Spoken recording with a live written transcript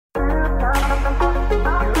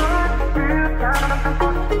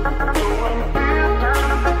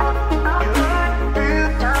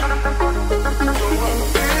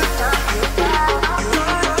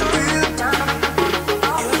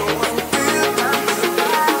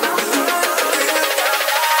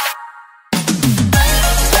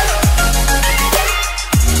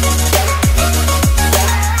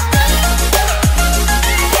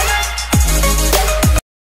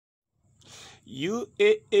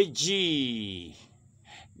Uaag.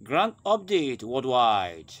 Grand update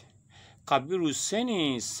worldwide. Kabiru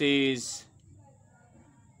Seni says,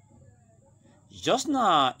 just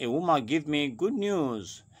now a woman gave me good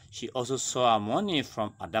news. She also saw her money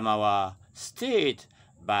from Adamawa State.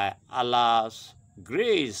 By Allah's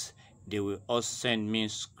grace, they will all send me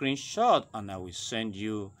screenshot and I will send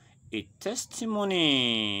you a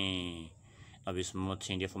testimony. I'll be small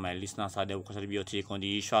thing there for my listeners out there who consider your take on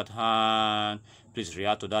the issue at hand. Please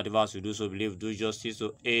react to that if you do so. Believe, do justice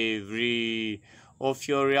to every of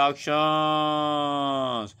your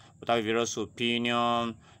reactions. Without various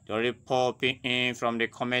opinion, they're already popping in from the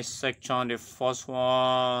comment section. The first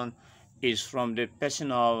one is from the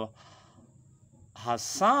person of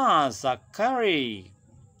Hassan Zakari.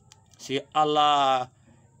 Say Allah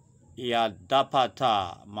ya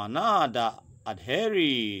dapata manada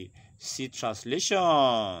adheri. See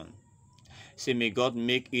translation. Say may God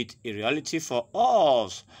make it a reality for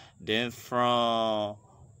us. Then from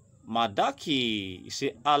Madaki,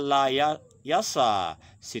 say Allah yasa.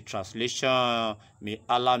 See translation. May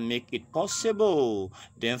Allah make it possible.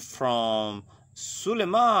 Then from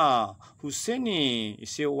Suleiman Husseini,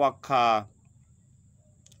 say waka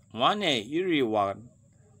wane iri wane.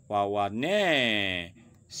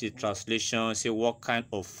 See translation. Say what kind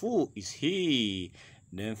of fool is he?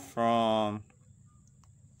 Then from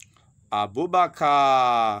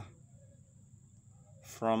Abubakar,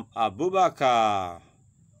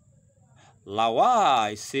 Lawa,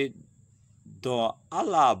 I said, do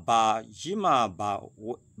Allah ba jima ba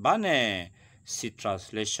bane. See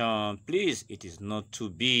translation, please, it is not too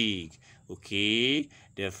big. Okay,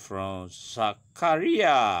 then from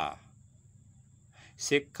Zakaria,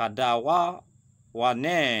 say kadawa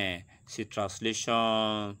wane. See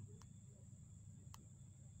translation.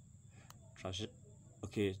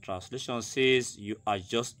 Okay, translation says you are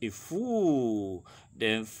just a fool.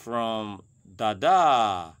 Then from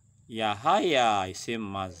Dada Yahaya, I say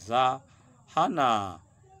Maza Hana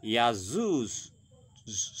Yazuz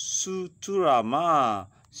Suturama.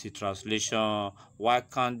 See translation. Why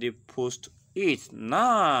can't they post it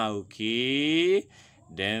now? Okay.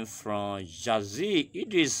 Then from Jazi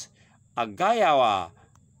Idris Agayawa,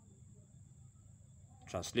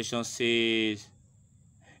 translation says,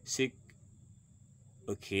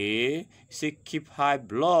 okay, say keep high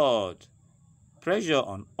blood pressure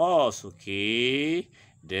on us. Okay.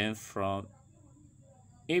 Then from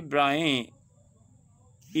Ibrahim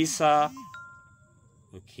Isa,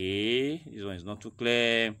 okay, this one is not too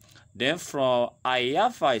clear. Then from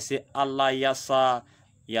Ayafa, I say Allah Yasa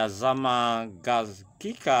Yazama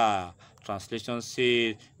Gazkika, translation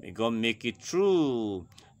says may God make it true.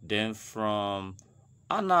 Then from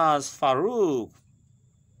Anas Farouk,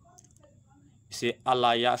 say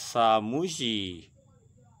Allah Yasa Muji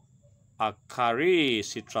Akari.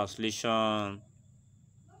 See translation.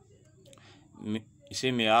 You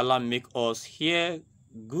say may Allah make us hear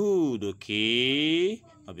good. Okay,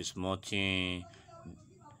 not be small thing.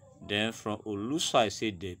 Then from Olusa, I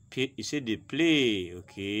say they play.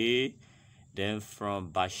 Okay. Then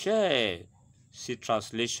from Bashir, see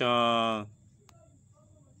translation.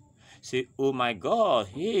 Say, oh my God,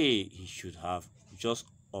 hey, he should have just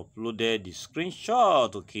uploaded the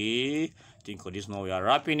screenshot. Okay, I think for this now we are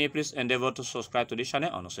wrapping it. Please endeavor to subscribe to this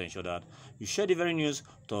channel and also ensure that you share the very news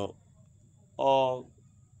to all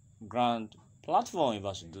grand platform. If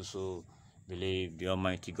I should do so, believe the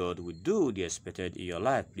Almighty God will do the expected in your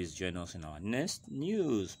life. Please join us in our next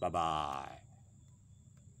news. Bye bye.